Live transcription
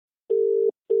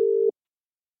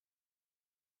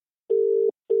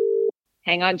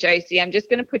Hang on, Josie. I'm just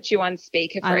going to put you on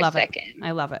speaker for a second.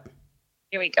 I love it.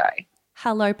 Here we go.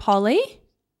 Hello, Polly.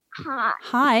 Hi.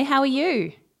 Hi, how are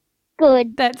you?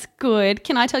 Good. That's good.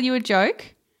 Can I tell you a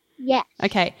joke? Yes.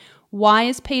 Okay. Why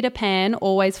is Peter Pan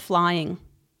always flying?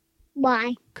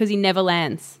 Why? Because he never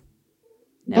lands.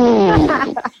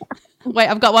 Never. Wait,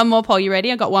 I've got one more, Paul. You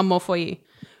ready? I've got one more for you.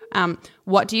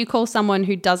 What do you call someone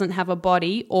who doesn't have a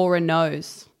body or a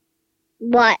nose?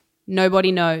 What?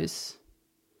 Nobody knows.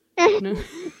 No.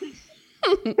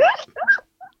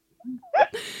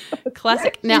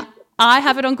 Classic. Now, I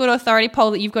have it on good authority,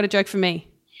 Paul, that you've got a joke for me.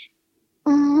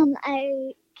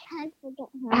 I can't forget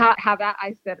her. How about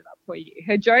I set it up for you?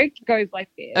 Her joke goes like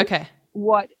this. Okay.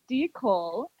 What do you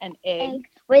call an egg? Egg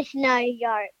with no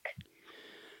yolk.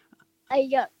 A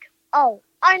yolk. Oh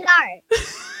no.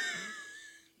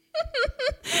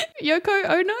 Yoko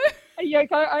Ono? A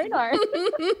Yoko Ono.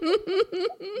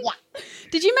 Yeah.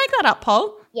 Did you make that up,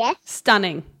 Paul? Yes.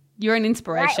 Stunning. You're an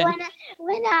inspiration. Right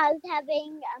when I was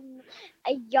having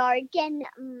a yolk and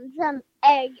some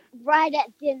egg right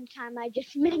at dinner time, I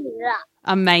just made it up.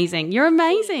 Amazing. You're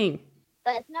amazing.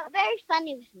 But it's not very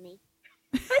funny with me.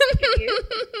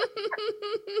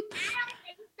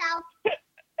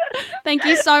 Thank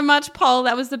you so much, Paul.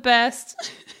 That was the best.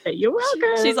 You're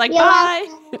welcome. She's like, You're bye.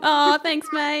 welcome. Oh, thanks,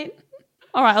 mate.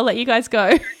 All right, I'll let you guys go.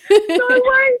 No worries.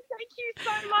 Thank you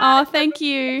so much. Oh, thank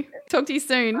you. Talk to you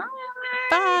soon.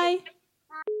 Bye.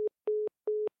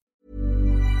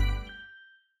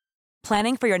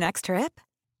 Planning for your next trip?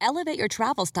 Elevate your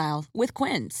travel style with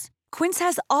Quince. Quince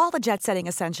has all the jet-setting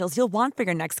essentials you'll want for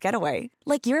your next getaway,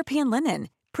 like European linen,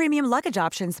 premium luggage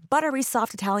options, buttery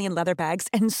soft Italian leather bags,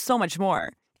 and so much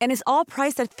more. And is all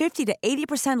priced at 50 to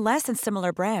 80% less than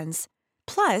similar brands.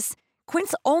 Plus,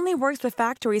 Quince only works with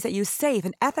factories that use safe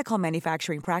and ethical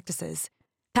manufacturing practices.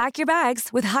 Pack your bags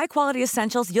with high-quality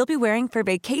essentials you'll be wearing for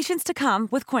vacations to come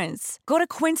with Quince. Go to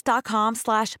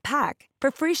quince.com/pack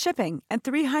for free shipping and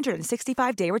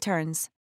 365-day returns.